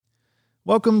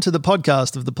Welcome to the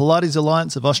podcast of the Pilates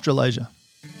Alliance of Australasia.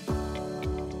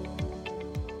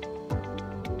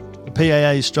 The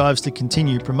PAA strives to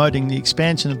continue promoting the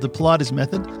expansion of the Pilates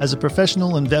method as a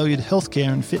professional and valued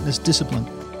healthcare and fitness discipline.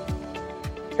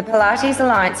 The Pilates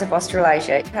Alliance of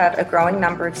Australasia have a growing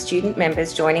number of student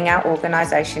members joining our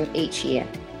organisation each year.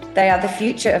 They are the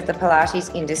future of the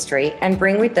Pilates industry and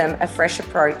bring with them a fresh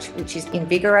approach which is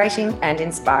invigorating and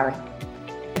inspiring.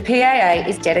 The PAA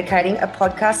is dedicating a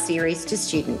podcast series to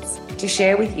students to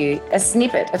share with you a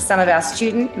snippet of some of our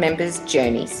student members'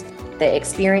 journeys, their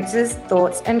experiences,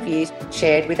 thoughts and views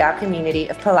shared with our community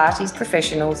of Pilates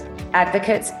professionals,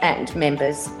 advocates and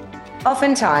members.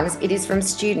 Oftentimes, it is from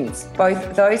students,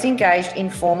 both those engaged in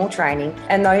formal training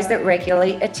and those that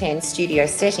regularly attend studio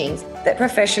settings, that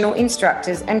professional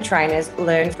instructors and trainers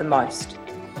learn the most.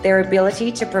 Their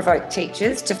ability to provoke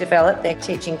teachers to develop their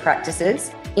teaching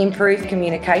practices, improve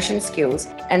communication skills,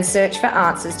 and search for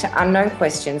answers to unknown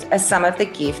questions are some of the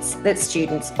gifts that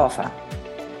students offer.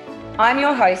 I'm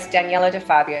your host, Daniela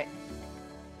DeFabio.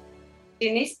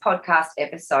 In this podcast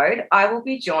episode, I will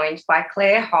be joined by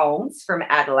Claire Holmes from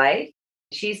Adelaide.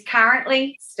 She's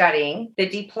currently studying the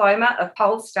Diploma of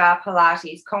Polestar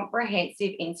Pilates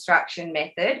Comprehensive Instruction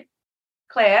Method.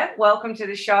 Claire, welcome to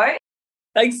the show.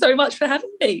 Thanks so much for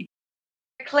having me.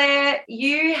 Claire,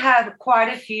 you have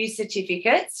quite a few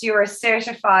certificates. You're a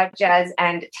certified jazz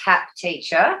and tap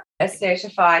teacher, a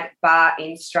certified bar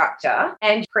instructor,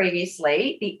 and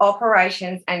previously the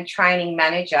operations and training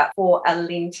manager for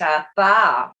Alinta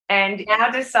Bar, and now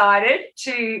decided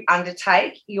to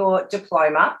undertake your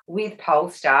diploma with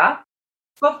Polestar.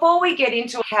 Before we get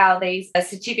into how these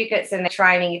certificates and the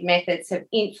training methods have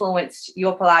influenced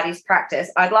your Pilates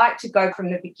practice, I'd like to go from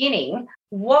the beginning.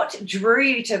 What drew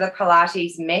you to the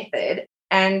Pilates method,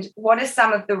 and what are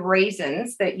some of the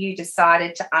reasons that you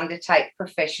decided to undertake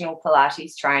professional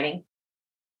Pilates training?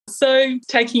 So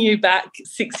taking you back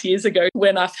 6 years ago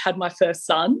when I had my first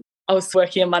son, I was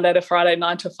working a Monday to Friday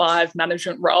 9 to 5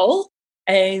 management role.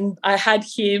 And I had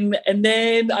him, and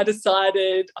then I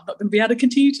decided I'm not going to be able to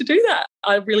continue to do that.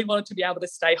 I really wanted to be able to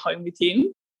stay home with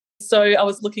him. So I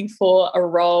was looking for a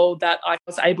role that I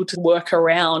was able to work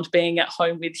around being at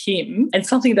home with him, and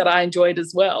something that I enjoyed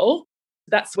as well.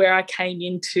 That's where I came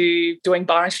into doing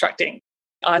bar instructing.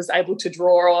 I was able to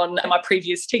draw on my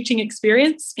previous teaching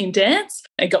experience in dance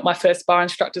and got my first bar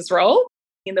instructor's role.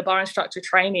 In the bar instructor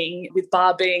training, with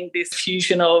bar being this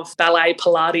fusion of ballet,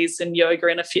 Pilates and yoga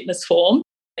in a fitness form,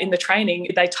 in the training,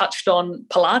 they touched on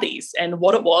Pilates and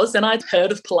what it was. And I'd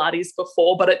heard of Pilates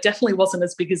before, but it definitely wasn't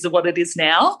as big as what it is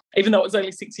now, even though it was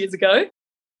only 6 years ago.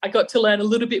 I got to learn a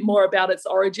little bit more about its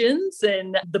origins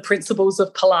and the principles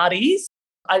of Pilates.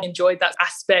 I enjoyed that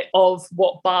aspect of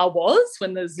what bar was,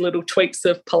 when there's little tweaks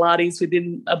of Pilates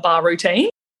within a bar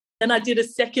routine. Then I did a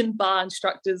second bar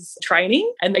instructor's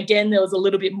training. And again, there was a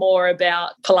little bit more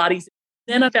about Pilates.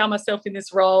 Then I found myself in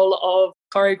this role of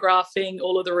choreographing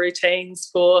all of the routines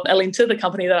for Alinta, the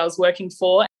company that I was working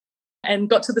for, and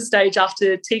got to the stage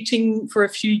after teaching for a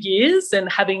few years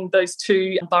and having those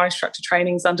 2 bar instructor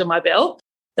trainings under my belt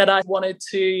that I wanted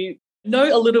to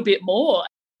know a little bit more.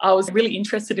 I was really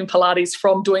interested in Pilates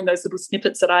from doing those little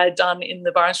snippets that I had done in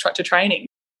the bar instructor training.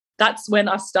 That's when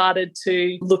I started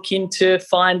to look into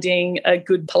finding a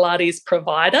good Pilates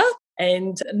provider,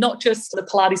 and not just the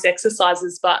Pilates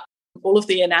exercises, but all of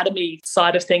the anatomy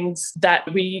side of things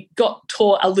that we got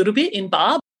taught a little bit in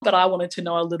bar, but I wanted to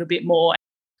know a little bit more.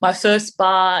 My first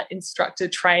bar instructor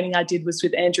training I did was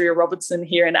with Andrea Robertson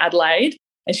here in Adelaide,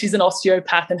 and she's an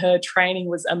osteopath and her training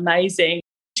was amazing.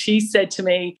 She said to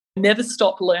me, never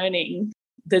stop learning.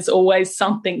 There's always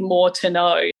something more to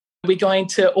know. We're going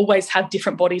to always have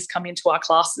different bodies come into our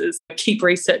classes. Keep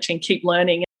researching, keep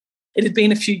learning. It had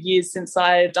been a few years since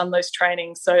I had done those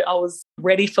trainings, so I was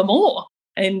ready for more.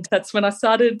 And that's when I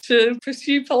started to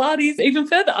pursue Pilates even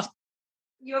further.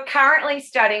 You're currently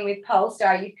studying with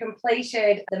Polestar. You've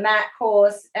completed the MAT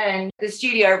course and the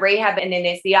studio rehab, and then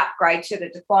there's the upgrade to the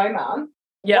diploma.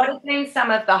 Yep. What have been some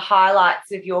of the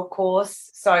highlights of your course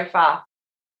so far?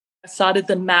 I started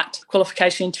the MAT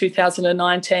qualification in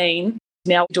 2019.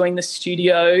 Now doing the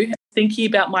studio, thinking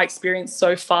about my experience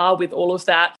so far with all of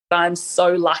that, I'm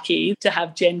so lucky to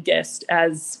have Jen Guest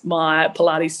as my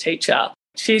Pilates teacher.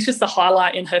 She's just a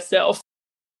highlight in herself.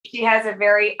 She has a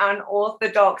very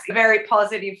unorthodox, very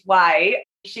positive way.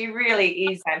 She really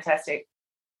is fantastic.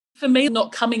 For me,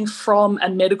 not coming from a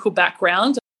medical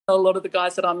background, a lot of the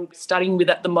guys that I'm studying with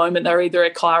at the moment, they're either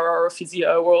a chiro or a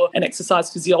physio or an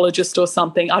exercise physiologist or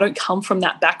something. I don't come from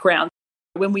that background.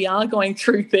 When we are going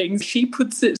through things, she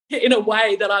puts it in a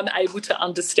way that I'm able to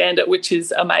understand it, which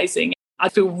is amazing. I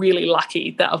feel really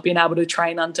lucky that I've been able to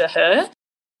train under her.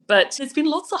 But there's been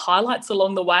lots of highlights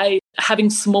along the way, having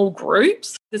small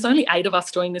groups. There's only 8 of us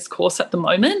doing this course at the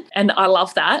moment. And I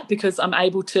love that because I'm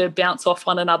able to bounce off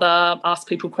one another, ask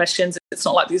people questions. It's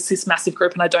not like there's this massive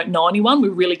group and I don't know anyone.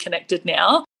 We're really connected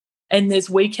now. And there's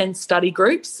weekend study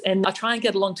groups. And I try and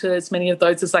get along to as many of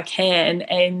those as I can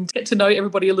and get to know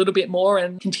everybody a little bit more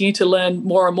and continue to learn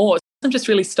more and more. I'm just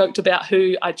really stoked about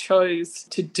who I chose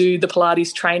to do the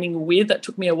Pilates training with. That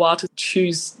took me a while to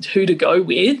choose who to go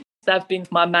with. They've been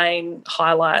my main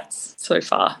highlights so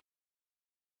far.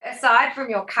 Aside from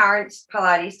your current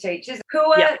Pilates teachers, who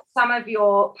are some of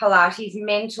your Pilates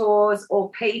mentors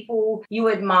or people you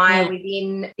admire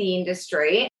within the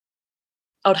industry?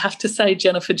 I would have to say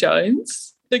Jennifer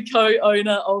Jones, the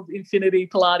co-owner of Infinity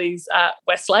Pilates at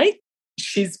Westlake.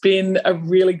 She's been a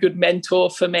really good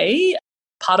mentor for me.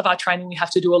 Part of our training, we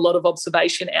have to do a lot of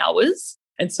observation hours.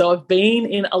 And so I've been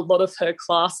in a lot of her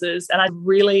classes and I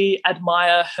really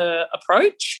admire her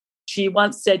approach. She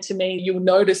once said to me, you'll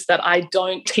notice that I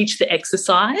don't teach the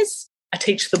exercise, I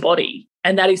teach the body.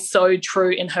 And that is so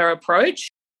true in her approach.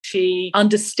 She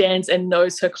understands and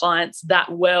knows her clients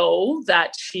that well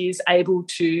that she's able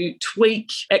to tweak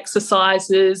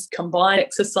exercises, combine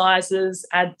exercises,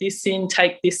 add this in,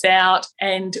 take this out,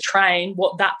 and train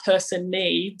what that person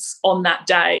needs on that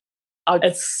day. I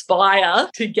aspire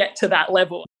to get to that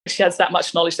level. She has that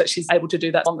much knowledge that she's able to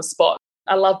do that on the spot.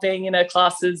 I love being in her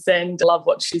classes and love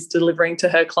what she's delivering to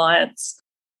her clients.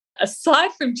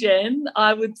 Aside from Jen,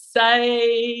 I would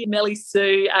say Melly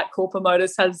Sue at Corporate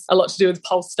Motors has a lot to do with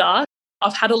Polestar.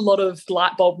 I've had a lot of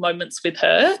light bulb moments with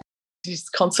her. She's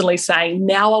constantly saying,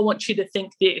 now I want you to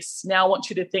think this, now I want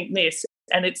you to think this.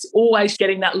 And it's always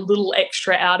getting that little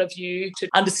extra out of you to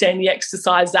understand the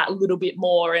exercise that little bit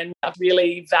more. And I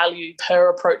really value her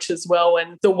approach as well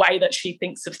and the way that she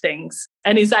thinks of things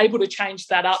and is able to change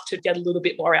that up to get a little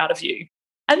bit more out of you.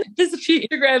 And there's a few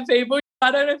Instagram people.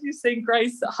 I don't know if you've seen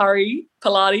Grace Hurry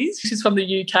Pilates. She's from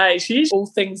the UK. She's all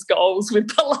things goals with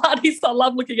Pilates. I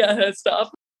love looking at her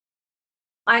stuff.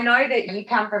 I know that you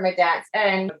come from a dance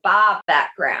and bar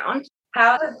background.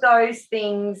 How have those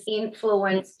things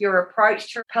influenced your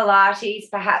approach to Pilates,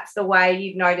 perhaps the way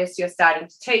you've noticed you're starting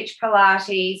to teach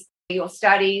Pilates, your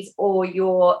studies or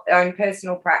your own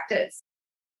personal practice?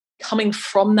 Coming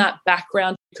from that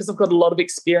background, because I've got a lot of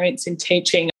experience in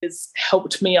teaching, has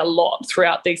helped me a lot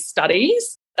throughout these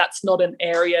studies. That's not an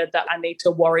area that I need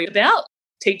to worry about.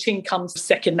 Teaching comes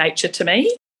second nature to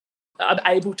me. I'm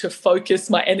able to focus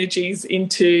my energies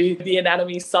into the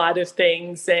anatomy side of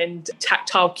things and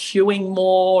tactile cueing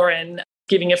more and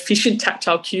giving efficient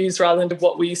tactile cues rather than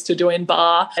what we used to do in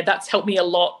bar. And that's helped me a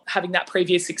lot having that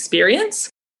previous experience.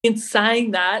 In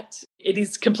saying that, it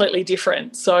is completely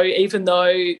different. So even though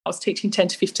I was teaching 10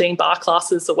 to 15 bar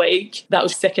classes a week, that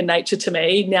was second nature to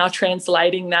me. Now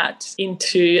translating that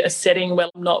into a setting where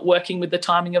I'm not working with the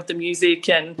timing of the music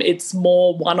and it's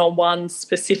more one-on-one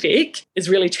specific has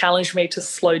really challenged me to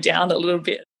slow down a little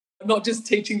bit. I'm not just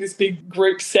teaching this big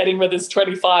group setting where there's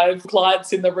 25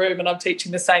 clients in the room and I'm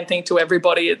teaching the same thing to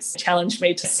everybody. It's challenged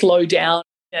me to slow down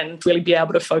and really be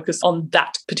able to focus on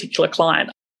that particular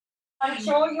client. I'm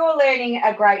sure you're learning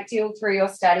a great deal through your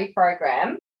study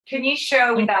program. Can you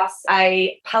share with us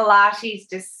a Pilates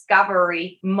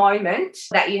discovery moment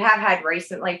that you have had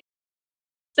recently?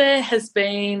 There has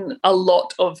been a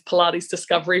lot of Pilates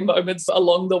discovery moments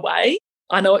along the way.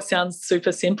 I know it sounds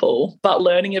super simple, but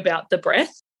learning about the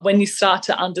breath, when you start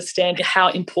to understand how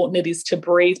important it is to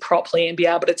breathe properly and be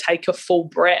able to take a full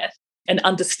breath and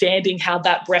understanding how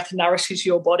that breath nourishes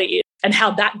your body and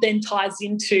how that then ties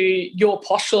into your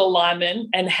postural alignment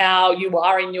and how you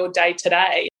are in your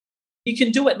day-to-day. You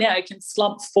can do it now. You can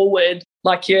slump forward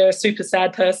like you're a super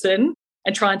sad person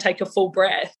and try and take a full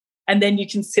breath. And then you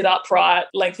can sit upright,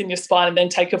 lengthen your spine, and then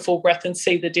take a full breath and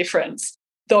see the difference.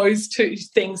 Those two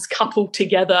things coupled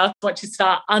together, once you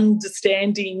start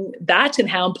understanding that and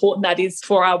how important that is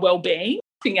for our well-being,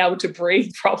 being able to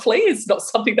breathe properly is not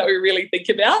something that we really think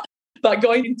about. But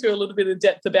going into a little bit of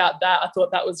depth about that, I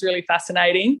thought that was really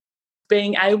fascinating.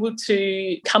 Being able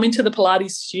to come into the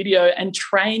Pilates studio and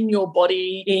train your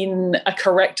body in a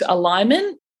correct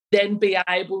alignment, then be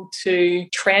able to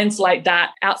translate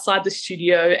that outside the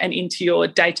studio and into your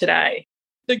day-to-day.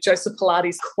 The Joseph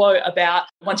Pilates quote about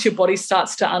once your body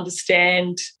starts to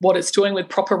understand what it's doing with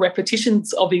proper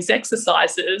repetitions of these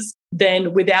exercises,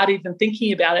 then without even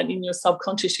thinking about it in your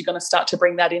subconscious, you're going to start to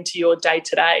bring that into your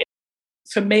day-to-day.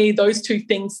 For me, those two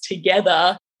things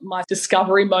together, my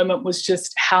discovery moment was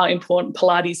just how important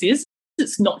Pilates is.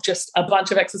 It's not just a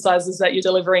bunch of exercises that you're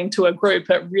delivering to a group.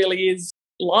 It really is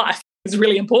life. It's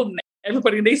really important.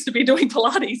 everybody needs to be doing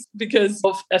Pilates because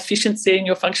of efficiency and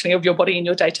your functioning of your body in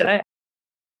your day-to-day.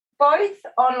 Both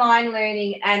online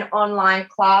learning and online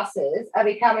classes are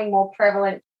becoming more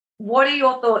prevalent. What are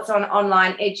your thoughts on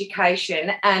online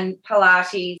education and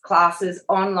Pilates classes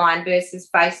online versus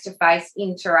face-to-face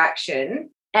interaction?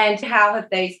 And how have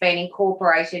these been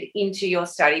incorporated into your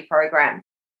study program?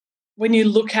 When you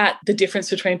look at the difference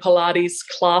between Pilates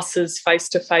classes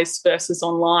face-to-face versus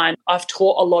online, I've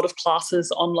taught a lot of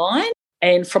classes online.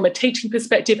 And from a teaching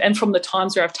perspective and from the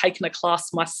times where I've taken a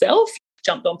class myself,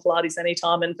 jumped on Pilates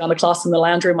anytime and done a class in the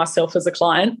lounge room myself as a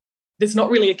client, there's not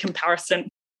really a comparison.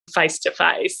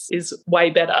 Face-to-face is way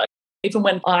better. Even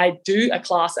when I do a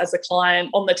class as a client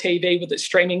on the TV with it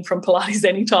streaming from Pilates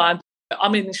anytime,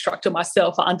 I'm an instructor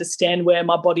myself. I understand where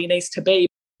my body needs to be.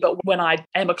 But when I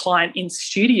am a client in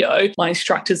studio, my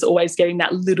instructor's always getting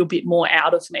that little bit more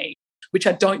out of me, which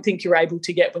I don't think you're able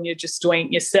to get when you're just doing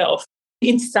it yourself.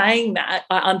 In saying that,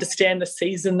 I understand the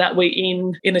season that we're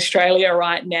in Australia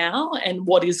right now and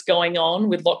what is going on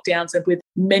with lockdowns and with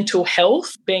mental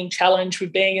health being challenged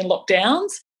with being in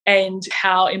lockdowns and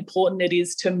how important it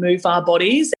is to move our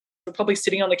bodies. We're probably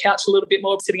sitting on the couch a little bit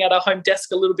more, sitting at our home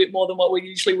desk a little bit more than what we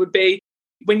usually would be.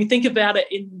 When you think about it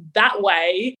in that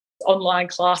way, online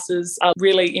classes are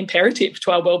really imperative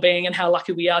to our well-being and how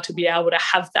lucky we are to be able to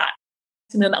have that.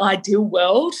 In an ideal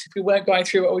world, if we weren't going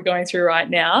through what we're going through right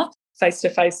now,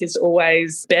 face-to-face is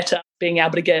always better, being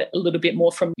able to get a little bit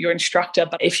more from your instructor.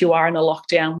 But if you are in a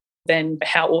lockdown, then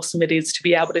how awesome it is to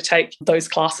be able to take those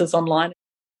classes online.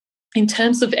 In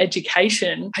terms of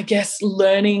education, I guess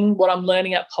learning what I'm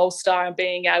learning at Polestar and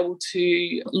being able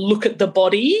to look at the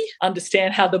body,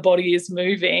 understand how the body is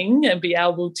moving and be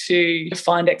able to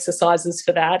find exercises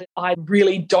for that. I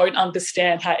really don't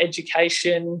understand how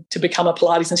education to become a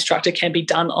Pilates instructor can be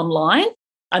done online.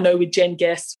 I know with Jen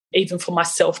Guess, even for my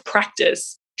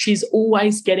self-practice, she's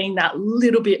always getting that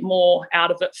little bit more out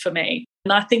of it for me.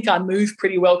 And I think I move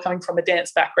pretty well coming from a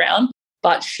dance background,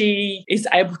 but she is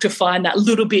able to find that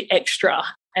little bit extra.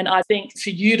 And I think for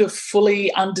you to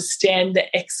fully understand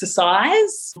the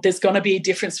exercise, there's going to be a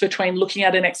difference between looking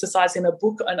at an exercise in a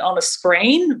book and on a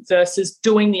screen versus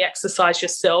doing the exercise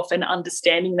yourself and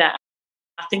understanding that.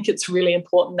 I think it's really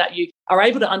important that you are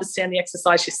able to understand the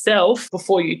exercise yourself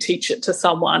before you teach it to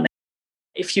someone.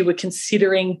 If you were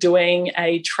considering doing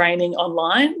a training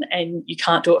online and you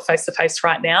can't do it face-to-face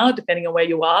right now, depending on where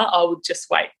you are, I would just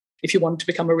wait. If you wanted to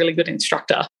become a really good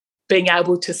instructor, being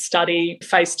able to study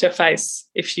face-to-face,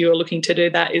 if you're looking to do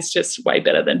that, is just way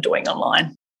better than doing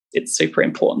online. It's super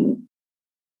important.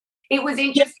 It was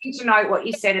interesting to know what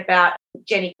you said about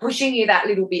Jenny pushing you that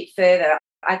little bit further.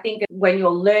 I think when you're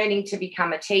learning to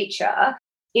become a teacher,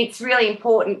 it's really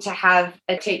important to have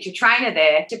a teacher trainer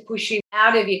there to push you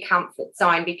out of your comfort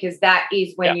zone, because that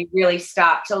is when you really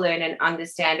start to learn and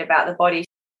understand about the body.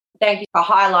 Thank you for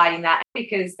highlighting that,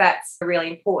 because that's really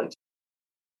important.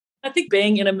 I think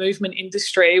being in a movement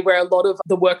industry where a lot of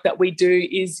the work that we do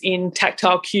is in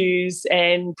tactile cues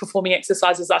and performing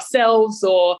exercises ourselves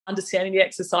or understanding the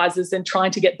exercises and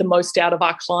trying to get the most out of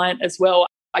our client as well,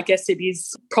 I guess it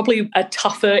is probably a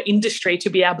tougher industry to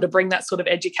be able to bring that sort of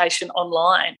education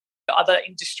online. Other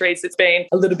industries, it's been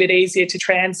a little bit easier to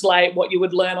translate what you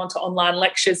would learn onto online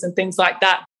lectures and things like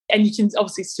that. And you can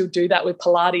obviously still do that with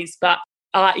Pilates, but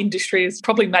our industry is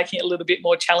probably making it a little bit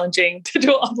more challenging to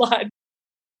do it online.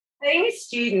 Being a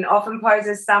student often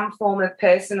poses some form of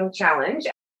personal challenge.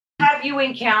 Have you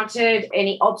encountered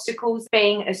any obstacles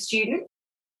being a student?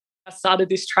 I started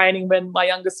this training when my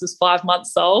youngest was 5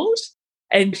 months old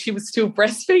and she was still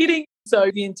breastfeeding.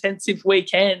 So the intensive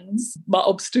weekends, my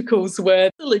obstacles were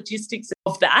the logistics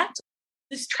of that.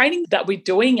 This training that we're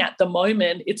doing at the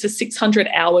moment, it's a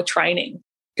 600-hour training.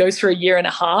 It goes for a year and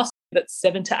a half. That's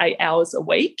 7 to 8 hours a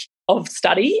week of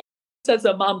study. So as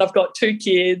a mum, I've got 2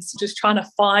 kids, just trying to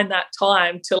find that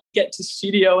time to get to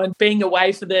studio and being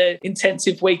away for the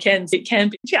intensive weekends. It can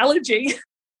be challenging.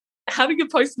 Having a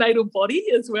postnatal body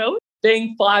as well,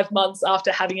 being 5 months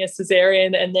after having a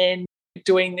cesarean and then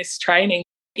doing this training,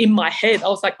 in my head, I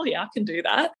was like, oh yeah, I can do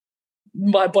that.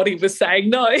 My body was saying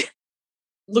no.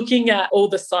 Looking at all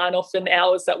the sign-off and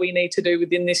hours that we need to do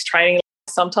within this training,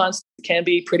 sometimes it can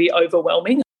be pretty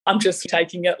overwhelming. I'm just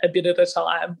taking it a bit at a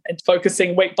time and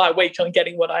focusing week by week on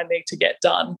getting what I need to get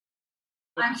done.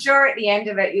 I'm sure at the end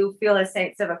of it, you'll feel a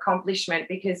sense of accomplishment,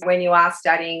 because when you are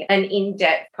studying an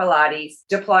in-depth Pilates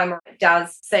diploma, it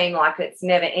does seem like it's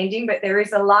never ending, but there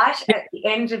is a light at the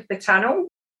end of the tunnel.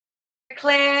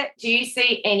 Claire, do you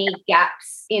see any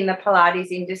gaps in the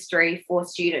Pilates industry for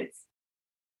students?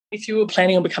 If you were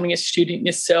planning on becoming a student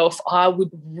yourself, I would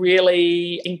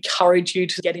really encourage you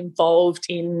to get involved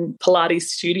in Pilates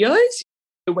studios.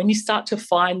 When you start to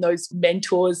find those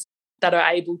mentors that are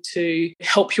able to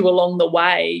help you along the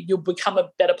way, you'll become a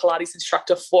better Pilates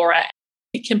instructor for it.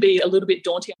 It can be a little bit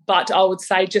daunting, but I would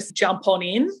say just jump on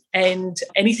in, and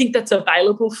anything that's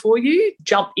available for you,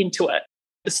 jump into it.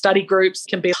 The study groups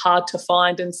can be hard to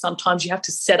find, and sometimes you have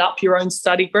to set up your own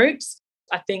study groups.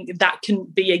 I think that can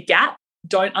be a gap.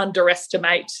 Don't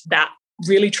underestimate that.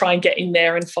 Really try and get in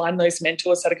there and find those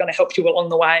mentors that are going to help you along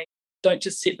the way. Don't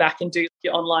just sit back and do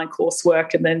your online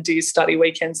coursework and then do your study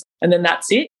weekends and then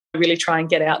that's it. Really try and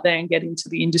get out there and get into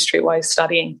the industry while you're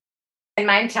studying. And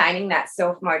maintaining that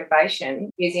self-motivation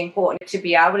is important to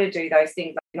be able to do those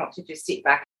things, not to just sit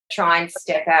back, try and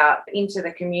step out into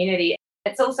the community.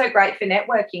 It's also great for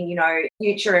networking,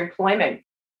 future employment.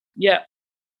 Yeah.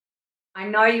 I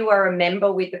know you are a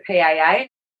member with the PAA.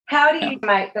 How do you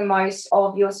make the most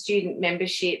of your student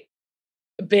membership?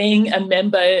 Being a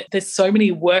member, there's so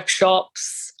many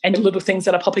workshops and little things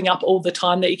that are popping up all the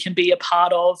time that you can be a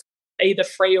part of, either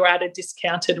free or at a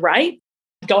discounted rate.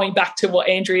 Going back to what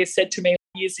Andrea said to me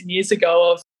years and years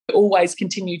ago of always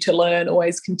continue to learn,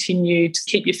 always continue to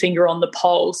keep your finger on the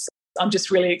pulse. I'm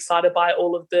just really excited by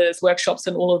all of the workshops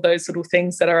and all of those little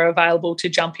things that are available to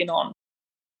jump in on.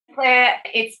 Claire,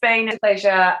 it's been a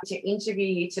pleasure to interview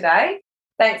you today.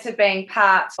 Thanks for being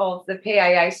part of the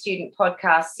PAA Student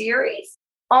Podcast series.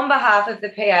 On behalf of the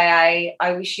PAA,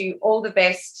 I wish you all the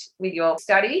best with your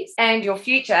studies and your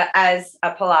future as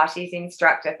a Pilates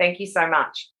instructor. Thank you so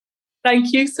much.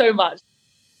 Thank you so much.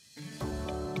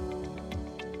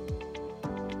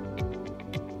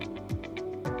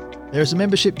 There is a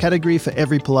membership category for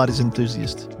every Pilates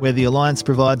enthusiast, where the Alliance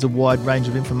provides a wide range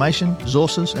of information,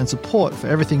 resources and support for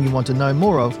everything you want to know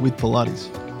more of with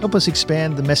Pilates. Help us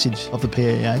expand the message of the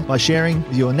PAA by sharing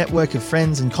with your network of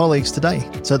friends and colleagues today,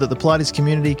 so that the Pilates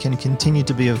community can continue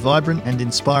to be a vibrant and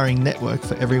inspiring network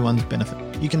for everyone's benefit.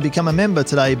 You can become a member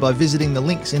today by visiting the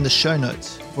links in the show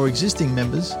notes. For existing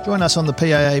members, join us on the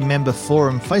PAA Member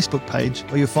Forum Facebook page,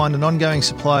 where you'll find an ongoing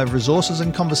supply of resources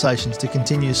and conversations to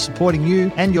continue supporting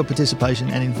you and your participation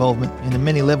and involvement in the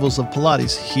many levels of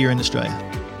Pilates here in Australia.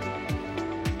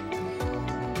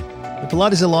 The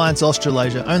Pilates Alliance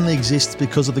Australasia only exists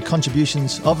because of the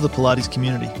contributions of the Pilates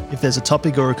community. If there's a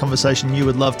topic or a conversation you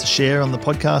would love to share on the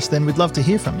podcast, then we'd love to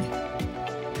hear from you.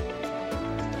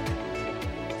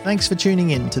 Thanks for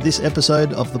tuning in to this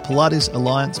episode of the Pilates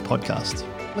Alliance podcast.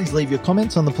 Please leave your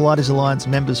comments on the Pilates Alliance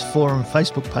Members Forum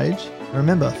Facebook page. And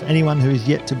remember, for anyone who is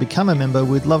yet to become a member,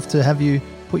 we'd love to have you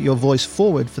put your voice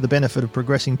forward for the benefit of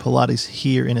progressing Pilates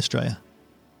here in Australia.